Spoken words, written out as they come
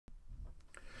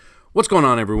What's going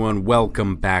on, everyone?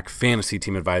 Welcome back.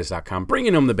 FantasyTeamAdvisors.com,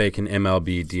 bringing home the bacon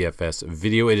MLB DFS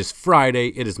video. It is Friday.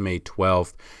 It is May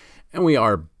 12th, and we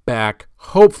are back,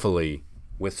 hopefully,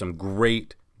 with some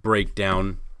great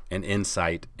breakdown and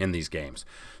insight in these games.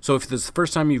 So if this is the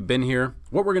first time you've been here,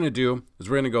 what we're going to do is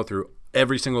we're going to go through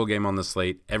every single game on the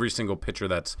slate, every single pitcher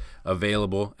that's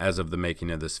available as of the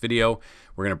making of this video.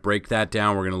 We're going to break that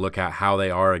down. We're going to look at how they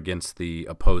are against the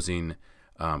opposing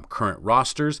current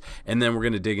rosters, and then we're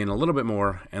going to dig in a little bit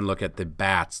more and look at the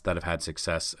bats that have had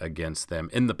success against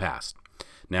them in the past.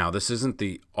 Now, this isn't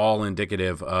the all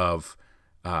indicative of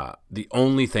the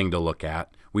only thing to look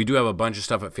at. We do have a bunch of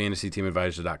stuff at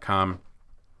FantasyTeamAdvisors.com,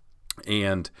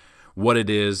 and what it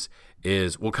is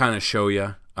we'll kind of show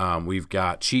you. We've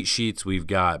got cheat sheets, we've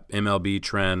got MLB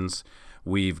trends,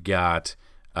 we've got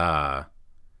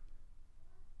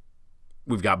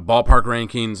ballpark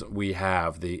rankings, we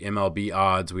have the MLB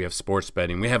odds, we have sports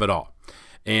betting, we have it all.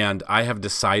 And I have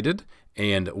decided,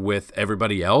 and with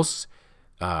everybody else,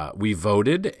 we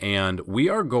voted, and we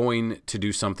are going to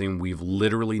do something we've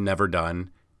literally never done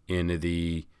in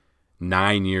the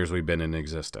 9 years we've been in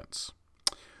existence.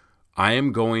 I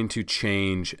am going to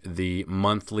change the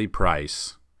monthly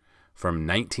price from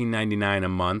 $19.99 a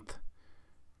month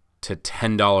to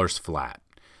 $10 flat.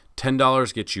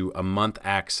 $10 gets you a month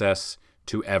access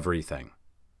to everything.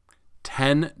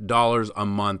 $10 a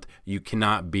month. You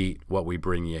cannot beat what we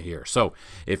bring you here. So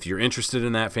if you're interested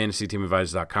in that,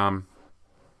 FantasyTeamAdvisors.com.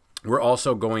 We're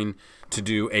also going to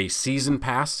do a season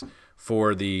pass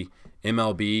for the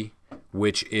MLB,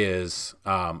 which is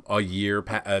a year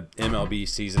MLB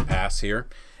season pass here,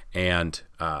 and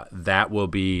that will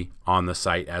be on the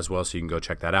site as well, so you can go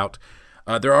check that out.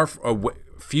 There are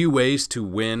few ways to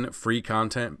win free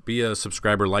content. Be a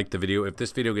subscriber, like the video. If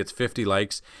this video gets 50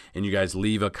 likes and you guys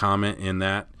leave a comment in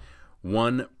that,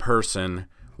 one person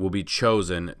will be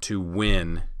chosen to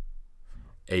win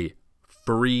a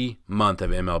free month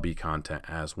of MLB content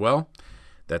as well.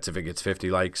 That's if it gets 50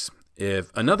 likes.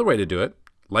 If another way to do it,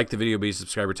 like the video, be a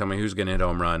subscriber, tell me who's going to hit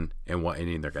home run and what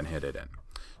inning they're going to hit it in.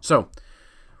 So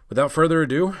without further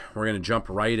ado, we're going to jump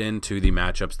right into the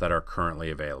matchups that are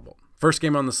currently available. First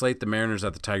game on the slate, the Mariners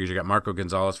at the Tigers. You got Marco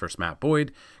Gonzalez versus Matt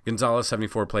Boyd. Gonzalez,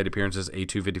 74 plate appearances, a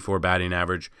 .254 batting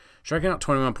average, striking out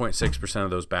 21.6%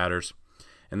 of those batters.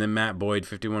 And then Matt Boyd,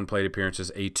 51 plate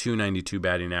appearances, a .292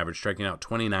 batting average, striking out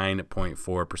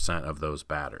 29.4% of those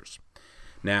batters.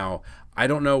 Now, I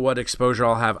don't know what exposure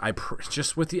I'll have.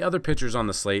 Just with the other pitchers on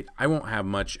the slate, I won't have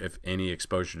much, if any,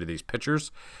 exposure to these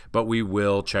pitchers, but we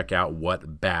will check out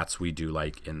what bats we do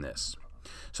like in this.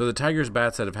 So the Tigers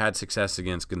bats that have had success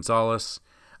against Gonzalez,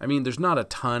 I mean, there's not a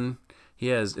ton. He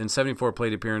has, in 74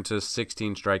 plate appearances,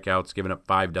 16 strikeouts, given up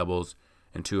 5 doubles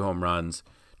and 2 home runs.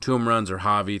 2 home runs are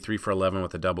Javi, 3 for 11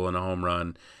 with a double and a home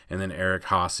run. And then Eric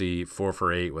Haase, 4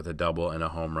 for 8 with a double and a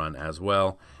home run as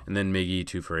well. And then Miggy,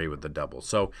 2 for 8 with the double.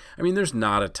 So, I mean, there's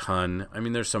not a ton. I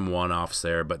mean, there's some one-offs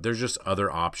there, but there's just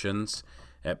other options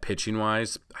at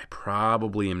pitching-wise. I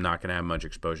probably am not going to have much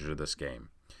exposure to this game,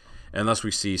 unless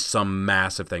we see some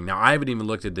massive thing. Now, I haven't even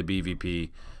looked at the BVP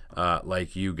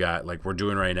like you got, like we're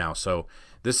doing right now. So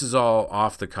this is all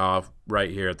off the cuff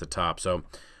right here at the top. So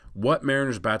what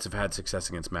Mariners bats have had success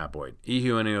against Matt Boyd?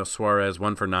 Eugenio Suarez,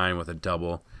 1 for 9 with a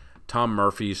double. Tom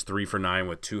Murphy's 3 for 9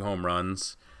 with 2 home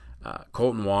runs.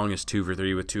 Colton Wong is 2 for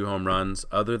 3 with 2 home runs.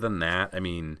 Other than that, I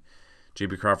mean,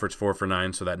 J.P. Crawford's 4 for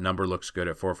 9, so that number looks good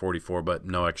at 444, but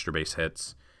no extra base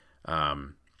hits.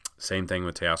 Same thing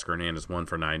with Teoscar Hernandez, 1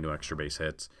 for 9, no extra base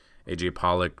hits. A.J.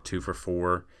 Pollock, 2 for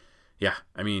 4. Yeah,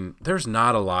 I mean, there's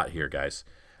not a lot here, guys.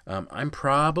 I'm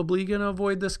probably going to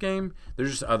avoid this game.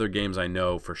 There's just other games I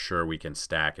know for sure we can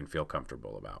stack and feel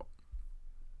comfortable about.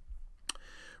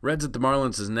 Reds at the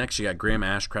Marlins is next. You got Graham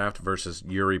Ashcraft versus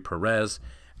Yuri Perez.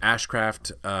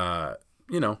 Ashcraft,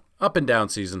 you know, up and down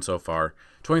season so far.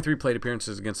 23 plate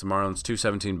appearances against the Marlins,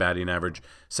 .217 batting average,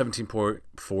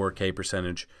 17.4 K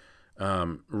percentage.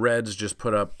 Reds just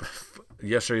put up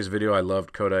yesterday's video. I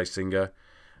loved Kodai Senga.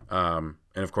 And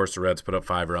of course the Reds put up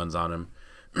 5 runs on him,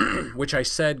 which I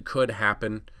said could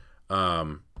happen.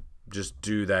 Just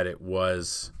due that it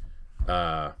was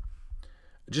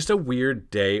just a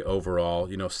weird day overall.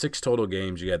 You know, 6 total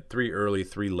games. You had 3 early,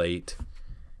 3 late.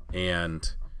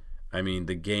 And I mean,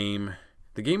 the game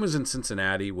was in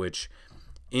Cincinnati, which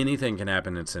anything can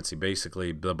happen in Cincy.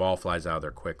 Basically, the ball flies out of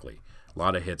there quickly. A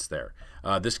lot of hits there.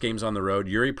 This game's on the road.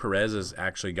 Yuri Perez has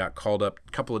actually got called up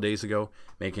a couple of days ago,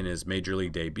 making his Major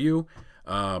League debut.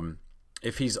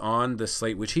 If he's on the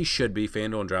slate, which he should be,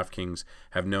 Fanduel and DraftKings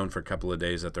have known for a couple of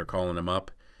days that they're calling him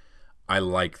up. I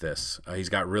like this. He's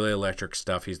got really electric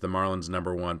stuff. He's the Marlins'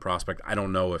 #1 prospect. I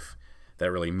don't know if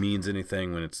that really means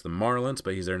anything when it's the Marlins,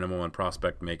 but he's their number 1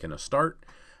 prospect making a start.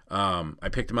 I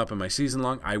picked him up in my season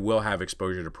long. I will have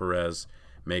exposure to Perez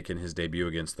making his debut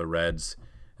against the Reds,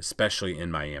 especially in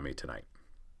Miami tonight.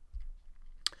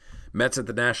 Mets at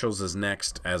the Nationals is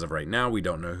next. As of right now, we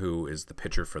don't know who is the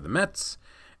pitcher for the Mets.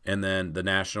 And then the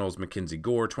Nationals, Mackenzie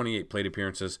Gore, 28 plate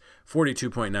appearances,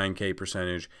 42.9 K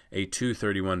percentage, a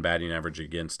 .231 batting average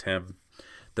against him.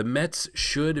 The Mets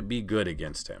should be good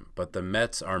against him, but the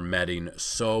Mets are metting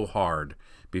so hard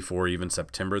before even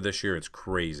September this year. It's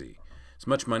crazy. As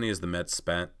much money as the Mets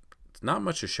spent, it's not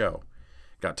much to show.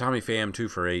 Got Tommy Pham 2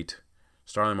 for 8,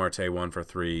 Starling Marte 1 for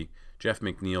 3, Jeff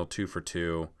McNeil 2 for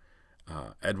 2,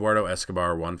 Eduardo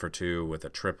Escobar 1 for 2 with a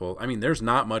triple. I mean, there's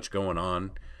not much going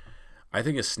on. I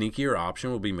think a sneakier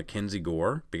option will be Mackenzie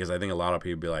Gore, because I think a lot of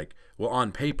people will be like, well,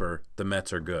 on paper, the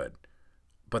Mets are good.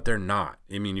 But they're not.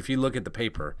 I mean, if you look at the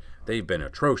paper, they've been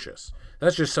atrocious.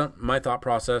 That's just my thought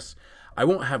process. I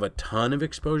won't have a ton of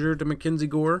exposure to Mackenzie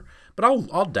Gore, but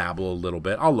I'll dabble a little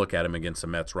bit. I'll look at him against the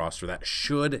Mets roster that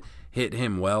should hit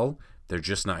him well. They're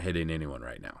just not hitting anyone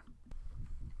right now.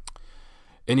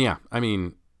 And yeah, I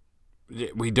mean,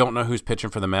 we don't know who's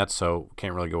pitching for the Mets, so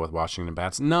can't really go with Washington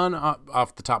bats. None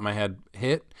off the top of my head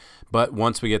hit, but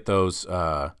once we get those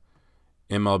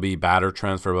MLB batter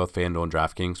trends for both Fanduel and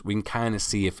DraftKings, we can kind of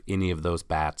see if any of those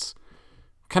bats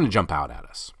kind of jump out at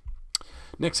us.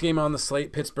 Next game on the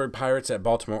slate, Pittsburgh Pirates at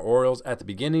Baltimore Orioles. At the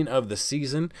beginning of the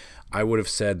season, I would have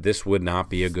said this would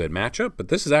not be a good matchup, but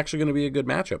this is actually going to be a good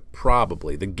matchup,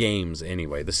 probably. The games,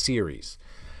 anyway, the series.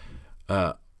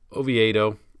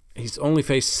 Oviedo, he's only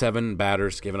faced 7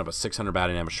 batters, giving up a .600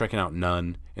 batting average, striking out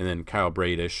none, and then Kyle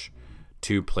Bradish,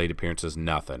 2 plate appearances,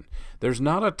 nothing. There's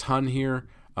not a ton here.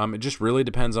 It just really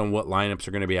depends on what lineups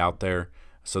are going to be out there,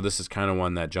 so this is kind of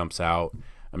one that jumps out.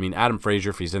 I mean, Adam Frazier,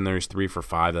 if he's in there, he's 3 for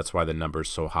 5. That's why the number is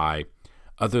so high.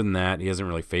 Other than that, he hasn't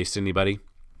really faced anybody.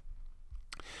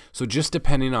 So just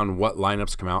depending on what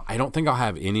lineups come out, I don't think I'll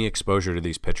have any exposure to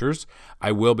these pitchers.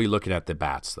 I will be looking at the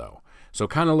bats, though. So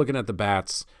kind of looking at the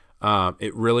bats,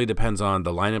 it really depends on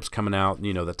the lineups coming out.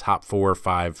 You know, the top 4 or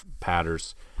 5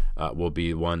 batters will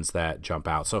be ones that jump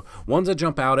out. So ones that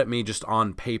jump out at me just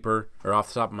on paper or off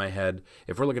the top of my head,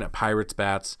 if we're looking at Pirates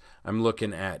bats, I'm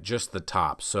looking at just the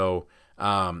top. So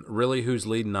really who's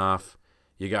leading off?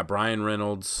 You got Brian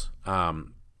Reynolds,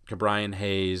 Brian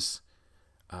Hayes,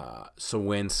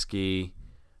 Sawinski.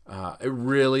 It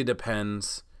really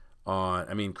depends on,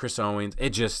 I mean, Chris Owings.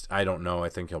 I don't know. I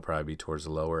think he'll probably be towards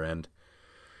the lower end.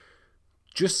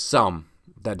 Just some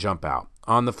that jump out.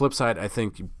 On the flip side, I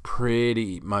think you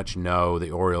pretty much know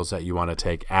the Orioles that you want to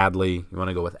take. Adley, you want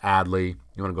to go with Adley.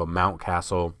 You want to go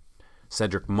Mountcastle,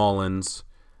 Cedric Mullins,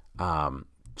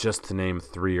 just to name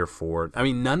 3 or 4. I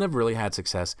mean, none have really had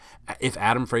success. If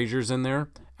Adam Frazier's in there,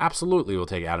 absolutely we'll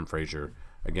take Adam Frazier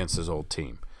against his old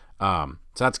team. So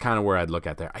that's kind of where I'd look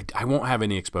at there. I won't have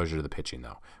any exposure to the pitching,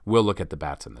 though. We'll look at the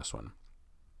bats in this one.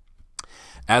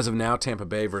 As of now, Tampa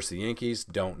Bay versus the Yankees.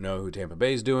 Don't know who Tampa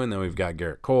Bay's doing. Then we've got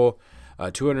Garrett Cole.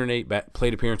 208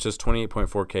 plate appearances,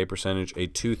 28.4 K percentage, a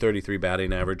 .233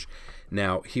 batting average.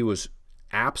 Now, he was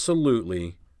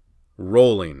absolutely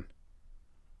rolling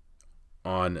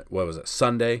on,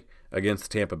 Sunday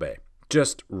against Tampa Bay.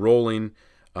 Just rolling.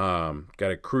 Got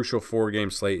a crucial 4-game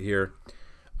slate here.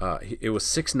 It was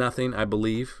 6-0, I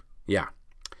believe. Yeah.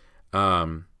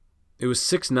 It was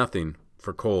 6-0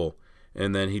 for Cole,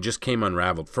 and then he just came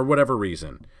unraveled for whatever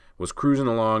reason. Was cruising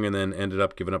along and then ended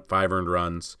up giving up 5 earned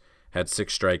runs, had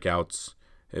 6 strikeouts.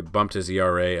 It bumped his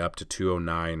ERA up to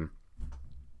 2.09.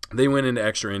 They went into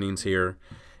extra innings here,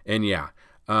 and yeah,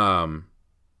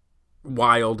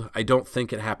 wild. I don't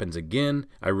think it happens again.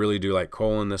 I really do like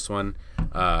Cole in this one,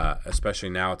 especially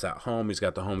now it's at home. He's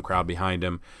got the home crowd behind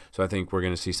him, so I think we're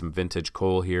going to see some vintage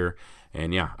Cole here.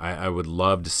 And yeah, I would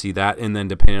love to see that. And then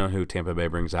depending on who Tampa Bay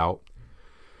brings out,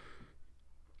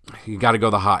 you got to go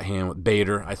the hot hand with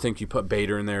Bader. I think you put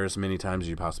Bader in there as many times as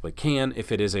you possibly can.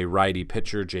 If it is a righty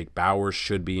pitcher, Jake Bauers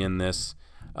should be in this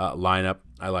lineup.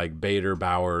 I like Bader,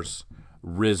 Bauers,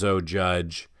 Rizzo,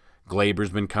 Judge.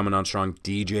 Glaber's been coming on strong.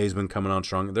 DJ's been coming on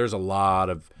strong. There's a lot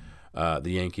of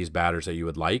the Yankees batters that you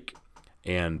would like,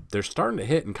 and they're starting to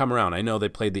hit and come around. I know they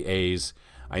played the A's.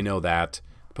 I know that.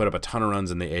 Put up a ton of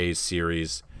runs in the A's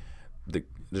series.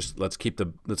 Let's keep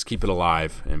it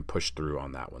alive and push through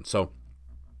on that one. So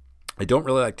I don't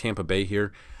really like Tampa Bay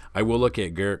here. I will look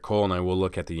at Garrett Cole, and I will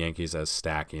look at the Yankees as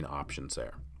stacking options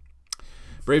there.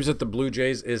 Braves at the Blue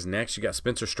Jays is next. You got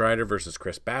Spencer Strider versus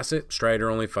Chris Bassett. Strider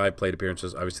only 5 plate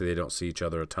appearances. Obviously, they don't see each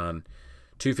other a ton.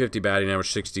 250 batting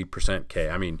average, 60% K.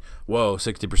 I mean, whoa,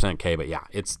 60% K, but yeah,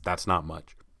 that's not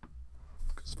much.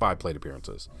 It's 5 plate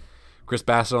appearances. Chris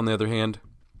Bassett, on the other hand,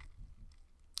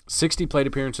 60 plate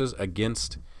appearances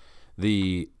against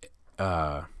the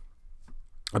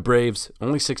Braves,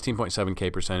 only 16.7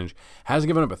 K percentage, has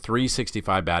given up a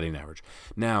 365 batting average.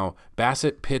 Now,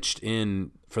 Bassett pitched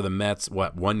in for the Mets,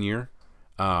 1 year?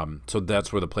 So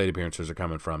that's where the plate appearances are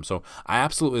coming from. So I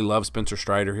absolutely love Spencer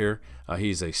Strider here.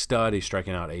 He's a stud. He's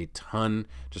striking out a ton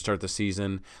to start the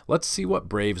season. Let's see what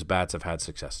Braves bats have had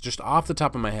success. Just off the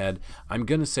top of my head, I'm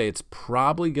going to say it's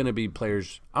probably going to be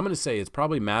players. I'm going to say it's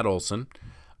probably Matt Olson,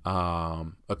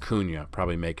 Acuna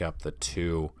probably make up the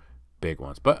two big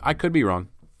ones. But I could be wrong.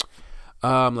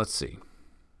 Let's see.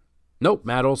 Nope,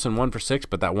 Matt Olson 1 for 6,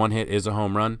 but that one hit is a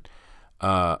home run.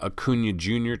 Acuna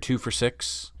Jr. 2 for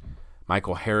 6.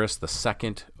 Michael Harris, the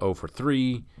second, 0 for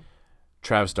 3.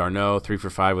 Travis d'Arnaud, 3 for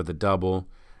 5 with a double.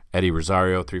 Eddie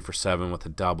Rosario, 3 for 7 with a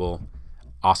double.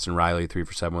 Austin Riley, 3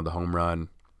 for 7 with a home run.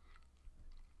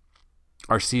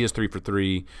 Arcia's 3 for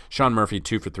 3. Sean Murphy,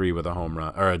 2 for 3 with a home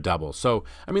run or a double. So,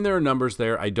 I mean, there are numbers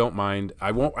there. I don't mind.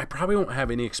 I probably won't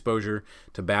have any exposure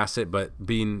to Bassett, but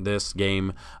being this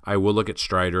game, I will look at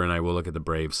Strider and I will look at the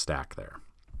Braves stack there.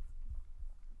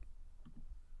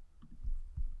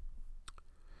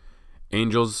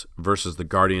 Angels versus the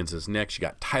Guardians is next. You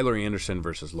got Tyler Anderson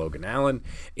versus Logan Allen.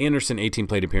 Anderson, 18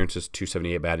 plate appearances,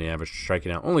 278 batting average,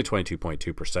 striking out only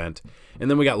 22.2%.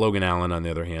 And then we got Logan Allen on the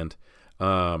other hand.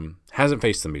 Hasn't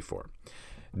faced them before.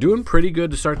 Doing pretty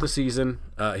good to start the season.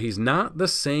 He's not the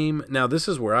same. Now, this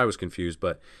is where I was confused,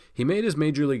 but he made his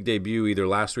Major League debut either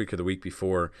last week or the week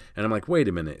before. And I'm like, wait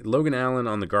a minute. Logan Allen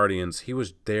on the Guardians, he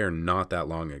was there not that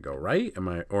long ago, right? Am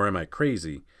I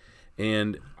crazy?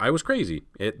 And I was crazy,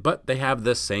 but they have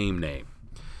the same name.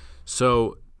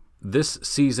 So this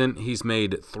season, he's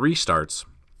made 3 starts.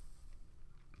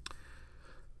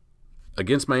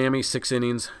 Against Miami, 6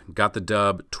 innings, got the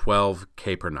dub, 12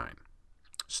 K per 9.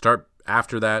 Start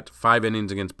after that, 5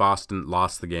 innings against Boston,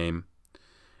 lost the game.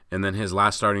 And then his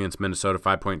last start against Minnesota,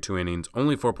 5.2 innings,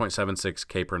 only 4.76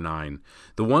 K per 9.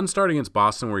 The one start against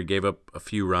Boston where he gave up a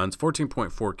few runs,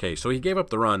 14.4 K. So he gave up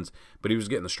the runs, but he was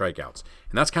getting the strikeouts.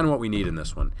 And that's kind of what we need in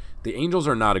this one. The Angels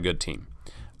are not a good team.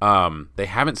 They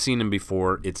haven't seen him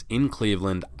before. It's in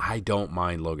Cleveland. I don't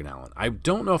mind Logan Allen. I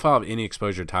don't know if I'll have any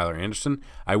exposure to Tyler Anderson.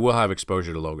 I will have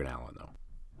exposure to Logan Allen, though.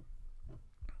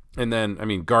 And then, I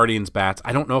mean, Guardians bats.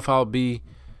 I don't know if I'll be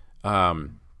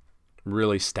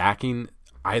really stacking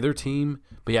either team.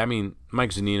 But, yeah, I mean,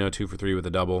 Mike Zunino, 2 for 3 with a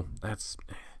double. It's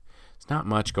not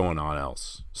much going on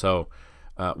else. So,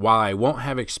 while I won't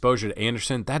have exposure to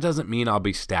Anderson, that doesn't mean I'll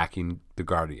be stacking the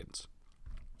Guardians.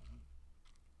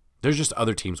 There's just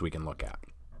other teams we can look at.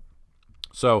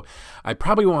 So I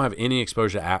probably won't have any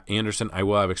exposure to Anderson. I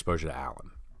will have exposure to Allen.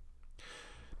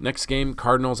 Next game,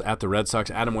 Cardinals at the Red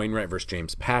Sox. Adam Wainwright versus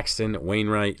James Paxton.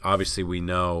 Wainwright, obviously we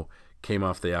know, came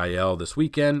off the IL this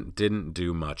weekend. Didn't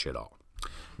do much at all.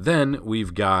 Then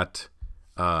we've got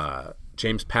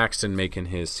James Paxton making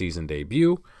his season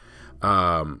debut.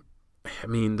 I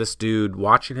mean, this dude,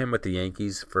 watching him with the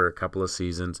Yankees for a couple of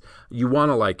seasons, you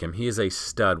want to like him. He is a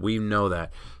stud. We know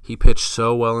that. He pitched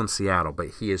so well in Seattle, but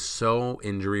he is so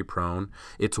injury prone.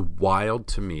 It's wild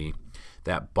to me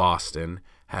that Boston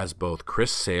has both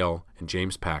Chris Sale and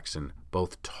James Paxton,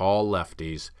 both tall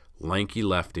lefties, lanky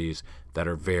lefties that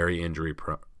are very injury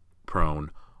prone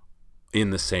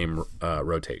in the same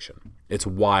rotation. It's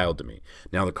wild to me.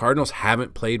 Now, the Cardinals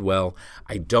haven't played well.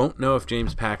 I don't know if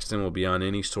James Paxton will be on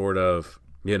any sort of,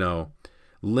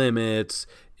 limits,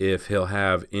 if he'll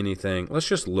have anything. Let's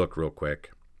just look real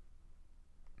quick.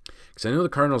 Because I know the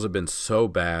Cardinals have been so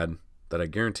bad that I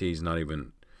guarantee he's not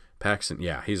even Paxton.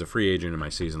 Yeah, he's a free agent in my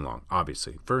season long,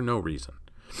 obviously, for no reason.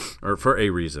 Or for a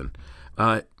reason.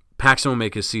 Paxton will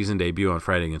make his season debut on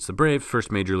Friday against the Braves,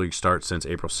 first Major League start since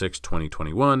April 6,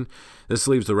 2021. This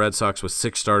leaves the Red Sox with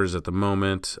 6 starters at the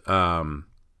moment. So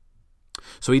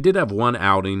he did have one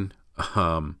outing. He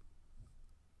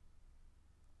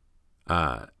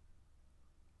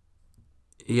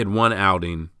had one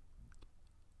outing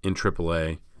in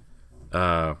AAA.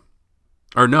 Or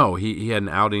no, he had an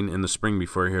outing in the spring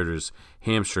before he hurt his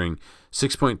hamstring.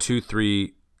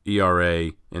 6.23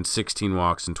 ERA and 16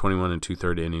 walks in 21 and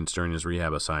 2/3 innings during his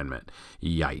rehab assignment.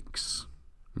 Yikes.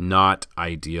 Not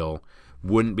ideal.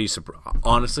 Wouldn't be surprised.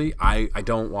 Honestly, I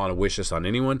don't want to wish this on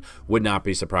anyone. Would not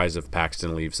be surprised if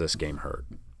Paxton leaves this game hurt.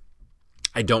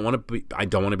 I don't want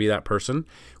to be that person.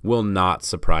 Will not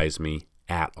surprise me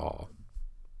at all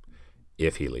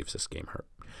if he leaves this game hurt.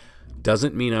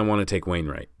 Doesn't mean I want to take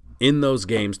Wainwright. In those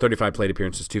games, 35 plate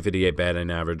appearances, 258 batting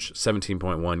average,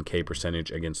 17.1 K percentage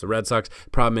against the Red Sox.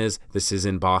 Problem is, this is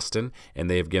in Boston, and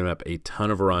they have given up a ton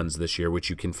of runs this year,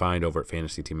 which you can find over at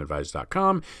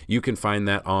FantasyTeamAdvisors.com. You can find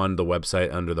that on the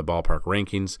website under the ballpark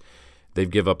rankings. They've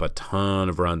given up a ton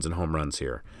of runs and home runs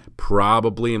here.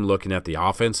 Probably am looking at the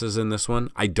offenses in this one.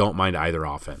 I don't mind either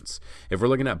offense. If we're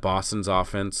looking at Boston's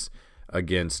offense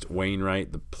against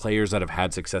Wainwright, the players that have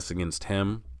had success against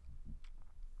him,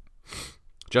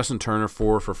 Justin Turner,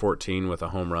 4 for 14 with a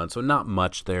home run, so not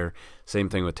much there. Same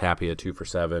thing with Tapia, 2 for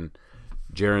 7.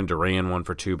 Jarren Duran, 1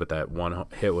 for 2, but that one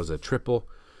hit was a triple.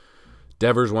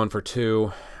 Devers, 1 for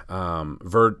 2.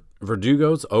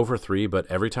 Verdugo's 0 for 3, but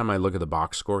every time I look at the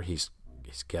box score, he's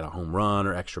get a home run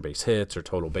or extra base hits or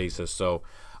total bases. So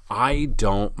I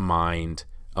don't mind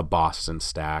a Boston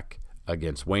stack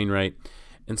against Wainwright.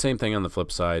 And same thing on the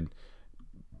flip side.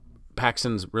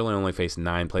 Paxton's really only faced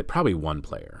 9 probably one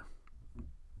player.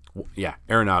 Yeah,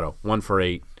 Arenado, 1 for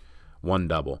 8, 1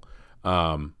 double.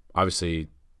 Obviously,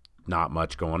 not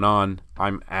much going on.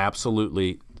 I'm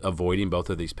absolutely avoiding both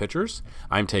of these pitchers.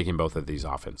 I'm taking both of these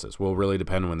offenses. Will really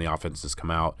depend when the offenses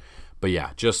come out. But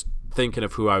yeah, just thinking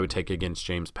of who I would take against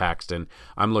James Paxton.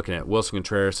 I'm looking at Wilson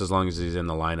Contreras as long as he's in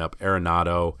the lineup.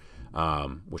 Arenado,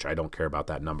 which I don't care about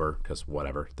that number because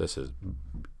whatever. This is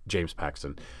James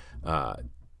Paxton.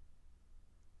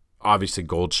 Obviously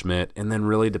Goldschmidt, and then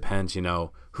really depends,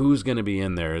 who's going to be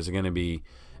in there. Is it going to be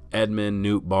Edman,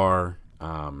 Nootbaar,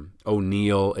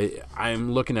 O'Neill?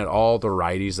 I'm looking at all the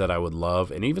righties that I would love,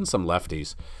 and even some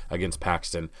lefties against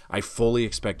Paxton. I fully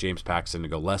expect James Paxton to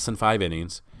go less than 5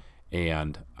 innings,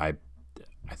 and I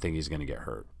think he's going to get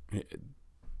hurt. It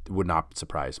would not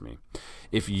surprise me.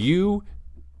 If you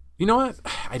know what?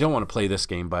 I don't want to play this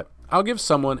game, but I'll give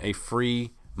someone a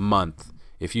free month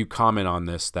if you comment on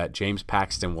this that James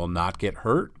Paxton will not get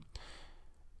hurt.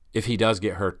 If he does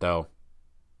get hurt, though,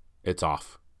 it's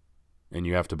off, and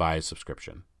you have to buy a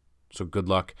subscription. So good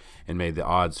luck, and may the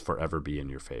odds forever be in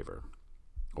your favor,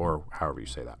 or however you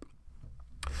say that.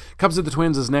 Cubs at the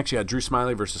Twins is next. You got Drew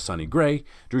Smyly versus Sonny Gray.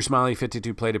 Drew Smyly,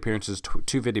 52 plate appearances,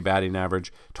 250 batting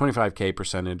average, 25 K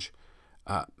percentage.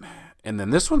 And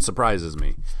then this one surprises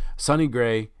me. Sonny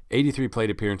Gray, 83 plate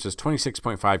appearances,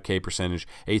 26.5 K percentage,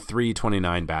 a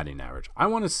 329 batting average. I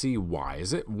want to see why.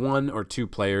 Is it 1 or 2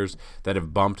 players that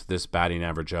have bumped this batting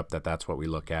average up that's what we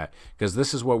look at? Because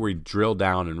this is what we drill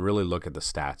down and really look at the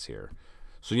stats here.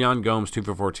 So Yan Gomes, 2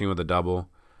 for 14 with a double.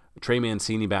 Trey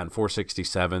Mancini batting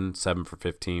 .467, 7 for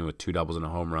 15 with 2 doubles and a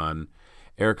home run.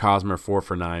 Eric Hosmer, 4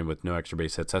 for 9 with no extra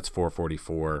base hits. That's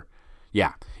 .444.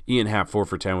 Yeah, Ian Happ, 4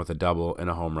 for 10 with a double and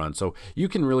a home run. So you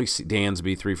can really see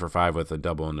Dansby, 3 for 5 with a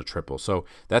double and a triple. So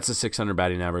that's a 600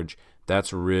 batting average.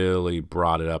 That's really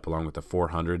brought it up along with the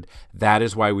 400. That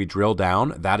is why we drill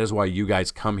down. That is why you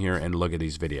guys come here and look at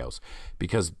these videos.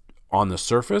 Because on the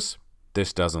surface,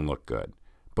 this doesn't look good.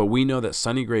 But we know that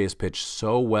Sonny Gray has pitched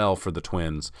so well for the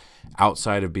Twins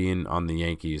outside of being on the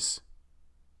Yankees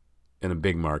in a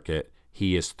big market.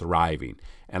 He is thriving.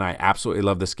 And I absolutely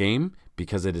love this game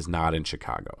because it is not in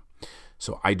Chicago.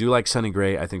 So I do like Sonny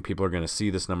Gray. I think people are going to see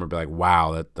this number and be like,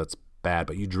 wow, that's bad.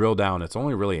 But you drill down, it's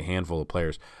only really a handful of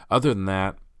players. Other than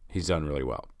that, he's done really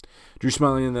well. Drew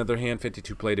Smyly, on the other hand,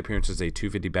 52 plate appearances, a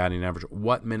 250 batting average.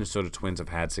 What Minnesota Twins have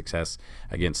had success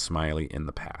against Smyly in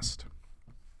the past?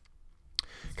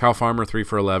 Kyle Farmer, 3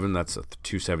 for 11. That's a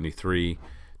 273.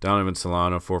 Donovan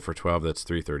Solano, 4 for 12. That's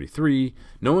 333.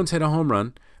 No one's hit a home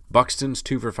run. Buxton's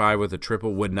 2 for 5 with a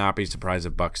triple. Would not be surprised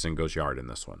if Buxton goes yard in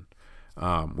this one.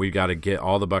 We got to get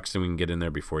all the Buxton we can get in there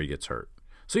before he gets hurt.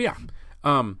 So, yeah,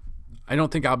 I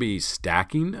don't think I'll be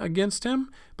stacking against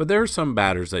him, but there are some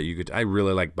batters that you could – I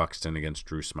really like Buxton against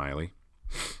Drew Smyly.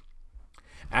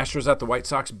 Astros at the White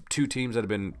Sox, 2 teams that have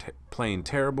been playing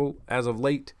terrible as of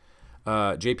late.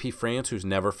 JP France, who's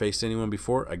never faced anyone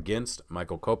before, against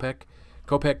Michael Kopech.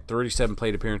 Kopech, 37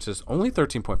 plate appearances, only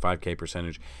 13.5 K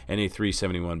percentage, and a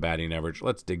 371 batting average.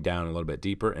 Let's dig down a little bit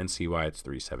deeper and see why it's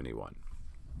 371.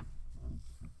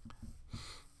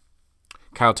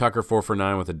 Kyle Tucker, 4 for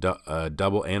 9 with a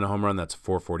double and a home run. That's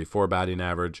 444 batting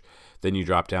average. Then you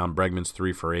drop down. Bregman's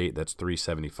 3 for 8. That's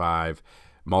 375.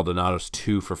 Maldonado's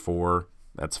 2 for 4.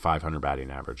 That's 500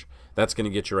 batting average. That's going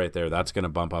to get you right there. That's going to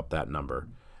bump up that number.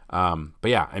 But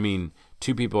yeah, I mean,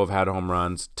 2 people have had home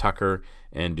runs, Tucker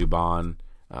and Dubon.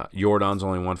 Yordan's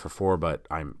only 1 for 4, but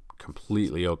I'm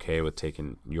completely okay with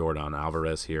taking Yordan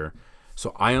Alvarez here.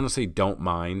 So I honestly don't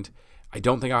mind. I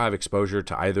don't think I'll have exposure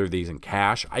to either of these in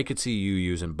cash. I could see you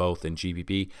using both in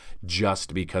GPP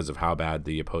just because of how bad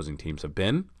the opposing teams have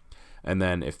been. And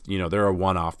then if, there are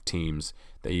one-off teams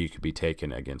that you could be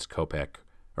taking against Kopech,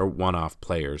 or one-off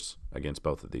players against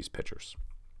both of these pitchers.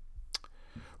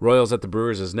 Royals at the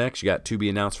Brewers is next. You got to be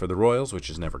announced for the Royals, which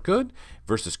is never good,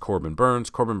 versus Corbin Burns.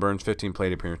 Corbin Burns, 15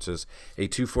 plate appearances, a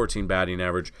 214 batting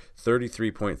average,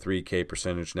 33.3 K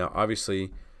percentage. Now,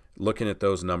 obviously, looking at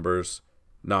those numbers,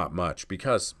 not much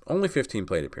because only 15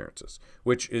 plate appearances,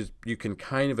 which is you can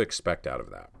kind of expect out of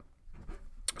that.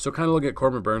 So kind of look at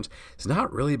Corbin Burns. He's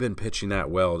not really been pitching that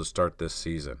well to start this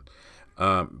season.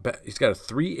 But he's got a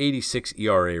 3.86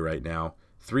 ERA right now,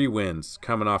 3 wins,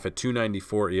 coming off a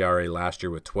 2.94 ERA last year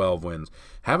with 12 wins.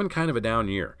 Having kind of a down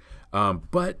year.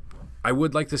 But I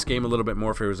would like this game a little bit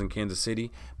more if it was in Kansas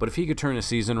City. But if he could turn a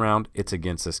season around, it's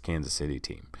against this Kansas City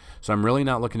team. So I'm really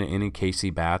not looking at any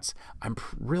KC bats. I'm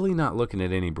really not looking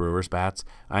at any Brewers bats.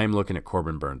 I am looking at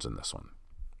Corbin Burns in this one.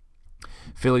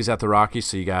 Phillies at the Rockies,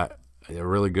 so you got a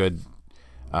really good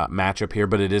matchup here,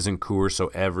 but it is in Coors, so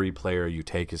every player you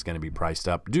take is going to be priced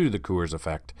up due to the Coors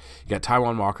effect. You got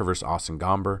Taijuan Walker versus Austin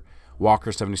Gomber.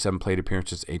 Walker, 77 plate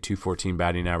appearances, a 214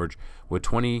 batting average with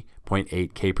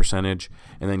 20.8 K percentage.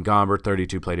 And then Gomber,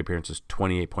 32 plate appearances,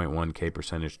 28.1 K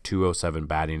percentage, 207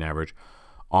 batting average.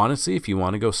 Honestly, if you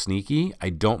want to go sneaky, I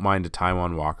don't mind a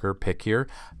Taijuan Walker pick here.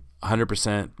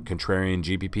 100% contrarian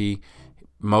GPP.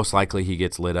 Most likely he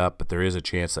gets lit up, but there is a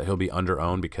chance that he'll be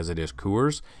under-owned because it is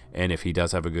Coors, and if he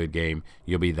does have a good game,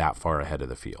 you'll be that far ahead of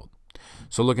the field.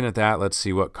 So looking at that, let's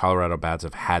see what Colorado bats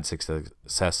have had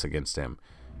success against him.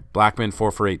 Blackman,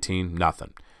 4 for 18,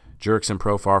 nothing. Jurickson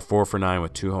Profar, 4 for 9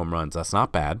 with 2 home runs. That's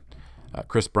not bad.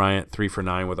 Chris Bryant, 3 for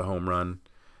 9 with a home run.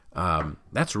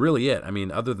 That's really it. I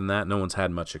mean, other than that, no one's had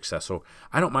much success. So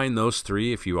I don't mind those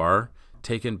 3 if you are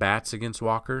taking bats against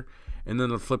Walker. And then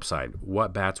the flip side,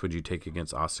 what bats would you take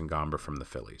against Austin Gomber from the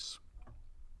Phillies?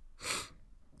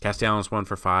 Castellanos, 1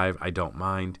 for 5. I don't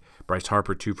mind. Bryce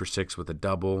Harper, 2 for 6 with a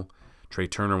double. Trey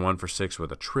Turner, 1 for 6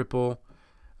 with a triple.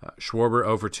 Schwarber,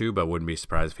 0 for 2, but wouldn't be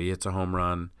surprised if he hits a home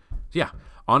run. Yeah,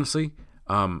 honestly,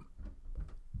 I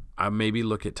maybe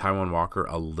look at Taijuan Walker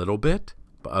a little bit,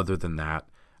 but other than that,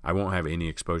 I won't have any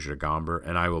exposure to Gomber,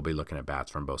 and I will be looking at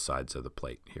bats from both sides of the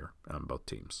plate here on both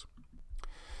teams.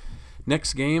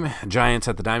 Next game, Giants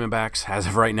at the Diamondbacks. As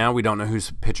of right now, we don't know who's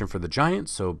pitching for the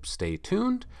Giants, so stay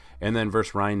tuned. And then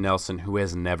versus Ryan Nelson, who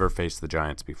has never faced the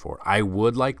Giants before. I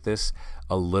would like this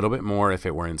a little bit more if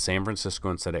it were in San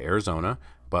Francisco instead of Arizona,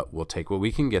 but we'll take what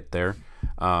we can get there.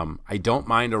 I don't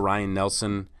mind a Ryan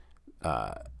Nelson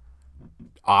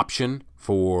option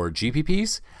for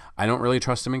GPPs. I don't really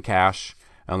trust him in cash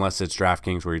unless it's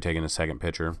DraftKings where you're taking a second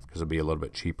pitcher because it'll be a little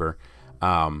bit cheaper.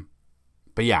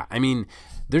 But yeah, I mean,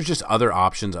 there's just other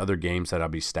options, other games that I'll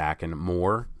be stacking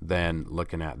more than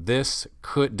looking at this.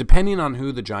 Depending on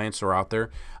who the Giants are out there,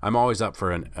 I'm always up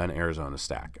for an Arizona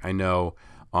stack. I know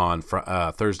on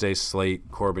Thursday's slate,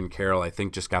 Corbin Carroll, I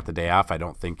think, just got the day off. I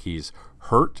don't think he's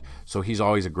hurt, so he's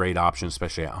always a great option,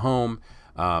 especially at home.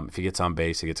 If he gets on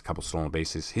base, he gets a couple stolen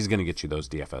bases, he's going to get you those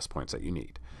DFS points that you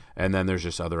need. And then there's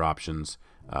just other options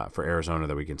for Arizona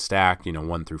that we can stack,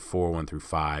 1 through 4, 1 through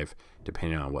 5,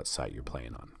 depending on what site you're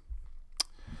playing on.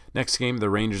 Next game, the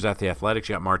Rangers at the Athletics.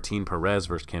 You got Martin Perez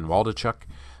versus Ken Waldichuk.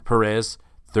 Perez,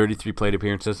 33 plate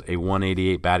appearances, a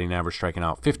 188 batting average, striking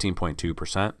out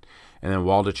 15.2%. And then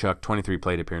Waldichuk, 23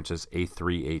 plate appearances, a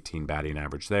 318 batting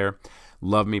average there.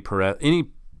 Love me Perez.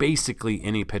 Basically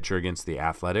any pitcher against the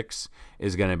Athletics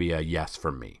is going to be a yes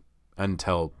from me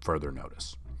until further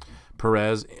notice.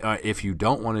 Perez, if you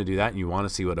don't want to do that and you want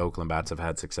to see what Oakland bats have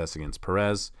had success against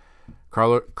Perez,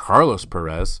 Carlos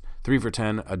Perez, 3 for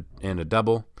 10 and a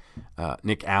double.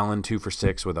 Nick Allen, 2 for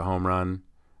 6 with a home run.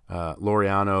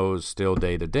 Laureano's still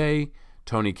day-to-day.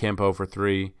 Tony Kemp, 0 for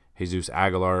 3. Jesus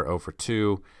Aguilar, 0 for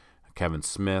 2. Kevin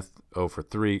Smith, 0 for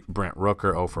 3. Brent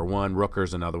Rooker, 0 for 1.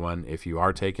 Rooker's another one if you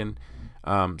are taking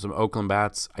some Oakland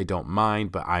bats. I don't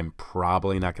mind, but I'm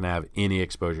probably not going to have any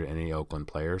exposure to any Oakland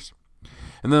players.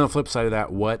 And then on the flip side of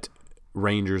that, what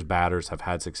Rangers batters have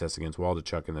had success against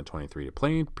Waldichuk in the 23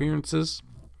 plate appearances?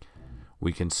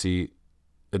 We can see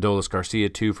Adolis Garcia,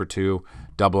 2 for 2,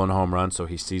 double and home run, so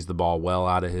he sees the ball well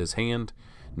out of his hand.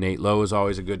 Nate Lowe is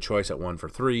always a good choice at 1 for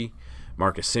 3.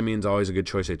 Marcus Simeon's always a good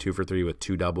choice at 2 for 3 with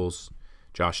 2 doubles.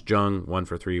 Josh Jung, 1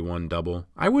 for 3, 1 double.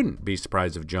 I wouldn't be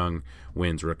surprised if Jung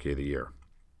wins Rookie of the Year.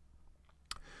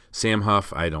 Sam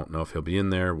Huff, I don't know if he'll be in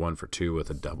there, 1 for 2 with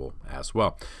a double as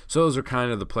well. So those are kind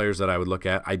of the players that I would look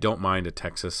at. I don't mind a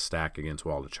Texas stack against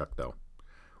Waldichuk, though.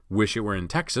 Wish it were in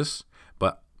Texas,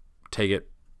 but take it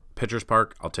Pitchers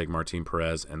Park. I'll take Martin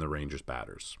Perez and the Rangers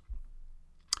batters.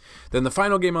 Then the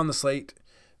final game on the slate,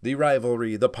 the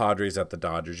rivalry, the Padres at the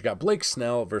Dodgers. You got Blake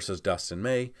Snell versus Dustin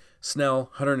May. Snell,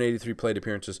 183 plate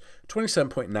appearances,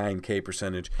 27.9 K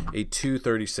percentage, a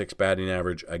 236 batting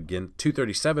average against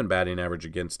 237 batting average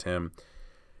against him.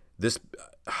 This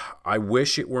I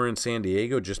wish it were in San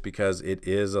Diego just because it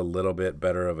is a little bit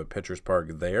better of a pitcher's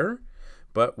park there,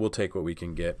 but we'll take what we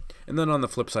can get. And then on the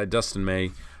flip side, Dustin May,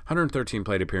 113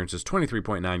 plate appearances,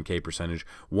 23.9 K percentage,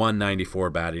 194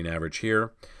 batting average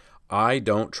here. I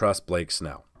don't trust Blake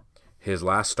Snell. His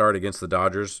last start against the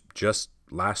Dodgers just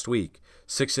last week,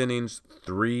 6 innings,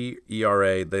 3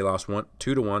 ERA. They lost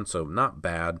 2-1, so not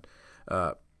bad.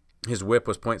 His whip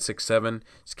was .67.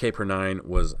 His K per 9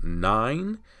 was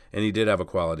 9, and he did have a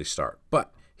quality start.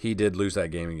 But he did lose that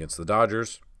game against the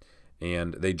Dodgers,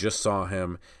 and they just saw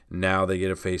him. Now they get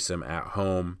to face him at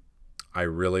home. I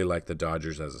really like the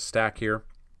Dodgers as a stack here.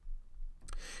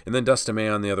 And then Dustin May,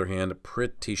 on the other hand,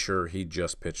 pretty sure he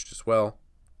just pitched as well.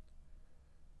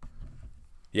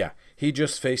 Yeah, he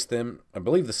just faced them, I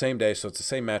believe, the same day, so it's the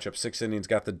same matchup. 6 innings,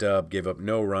 got the dub, gave up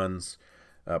no runs,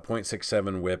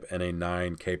 .67 whip, and a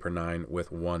 9 K per 9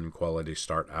 with 1 quality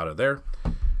start out of there.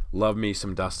 Love me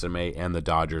some Dustin May and the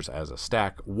Dodgers as a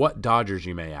stack. What Dodgers,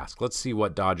 you may ask? Let's see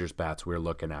what Dodgers bats we're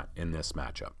looking at in this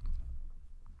matchup.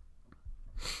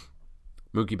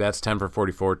 Mookie Betts, 10 for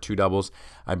 44, 2 doubles.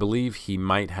 I believe he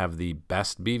might have the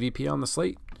best BVP on the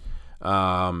slate.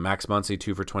 Max Muncy,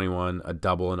 2 for 21, a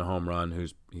double and a home run.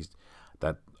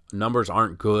 That numbers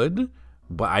aren't good,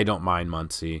 but I don't mind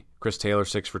Muncy. Chris Taylor,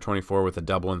 6 for 24 with a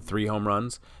double and 3 home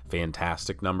runs.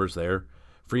 Fantastic numbers there.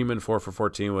 Freeman, 4 for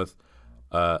 14 with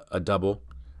a double.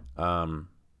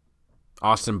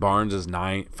 Austin Barnes is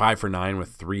 5 for 9 with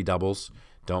 3 doubles.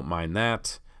 Don't mind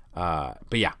that.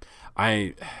 But yeah,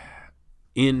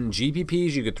 in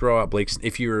GPPs, you could throw out Blake.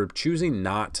 If you're choosing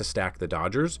not to stack the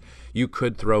Dodgers, you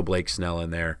could throw Blake Snell in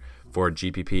there for a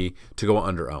GPP to go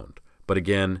under-owned. But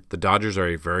again, the Dodgers are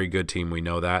a very good team. We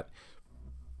know that.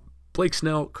 Blake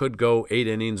Snell could go 8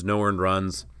 innings, no earned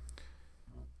runs,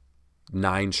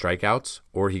 9 strikeouts,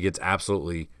 or he gets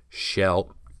absolutely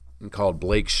called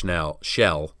Blake Snell,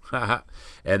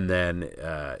 and then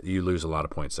you lose a lot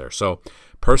of points there. So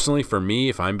personally, for me,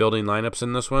 if I'm building lineups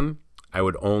in this one, I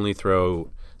would only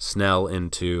throw Snell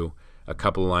into a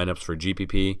couple of lineups for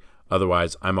GPP.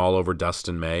 Otherwise, I'm all over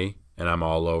Dustin May, and I'm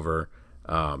all over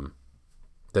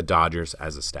the Dodgers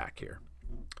as a stack here.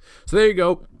 So there you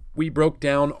go. We broke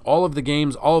down all of the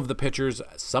games, all of the pitchers,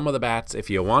 some of the bats. If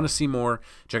you want to see more,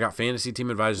 check out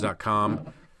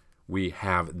FantasyTeamAdvisors.com. We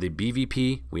have the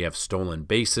BVP. We have stolen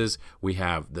bases. We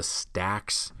have the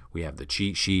stacks. We have the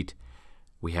cheat sheet.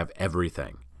 We have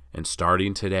everything. And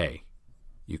starting today,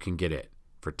 you can get it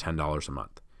for $10 a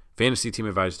month.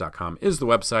 FantasyTeamAdvisors.com is the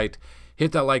website.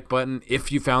 Hit that like button if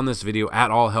you found this video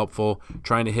at all helpful.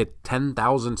 Trying to hit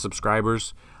 10,000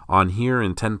 subscribers on here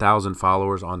and 10,000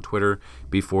 followers on Twitter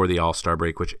before the All-Star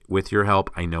break, which with your help,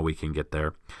 I know we can get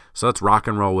there. So let's rock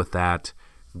and roll with that.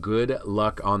 Good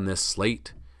luck on this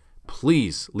slate.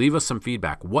 Please leave us some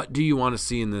feedback. What do you want to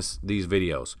see in these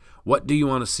videos? What do you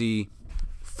want to see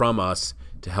from us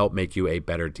to help make you a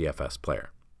better DFS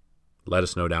player? Let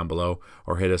us know down below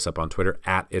or hit us up on Twitter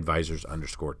at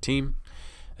advisors_team.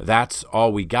 That's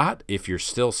all we got. If you're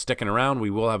still sticking around, we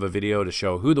will have a video to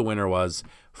show who the winner was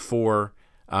for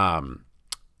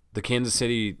the Kansas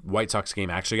City White Sox game.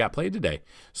 Actually got played today.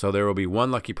 So there will be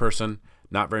one lucky person.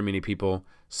 Not very many people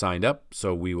signed up,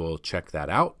 so we will check that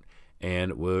out,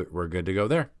 and we're good to go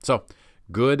there. So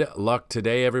good luck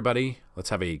today, everybody.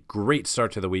 Let's have a great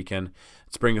start to the weekend.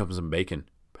 Let's bring home some bacon.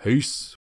 Peace.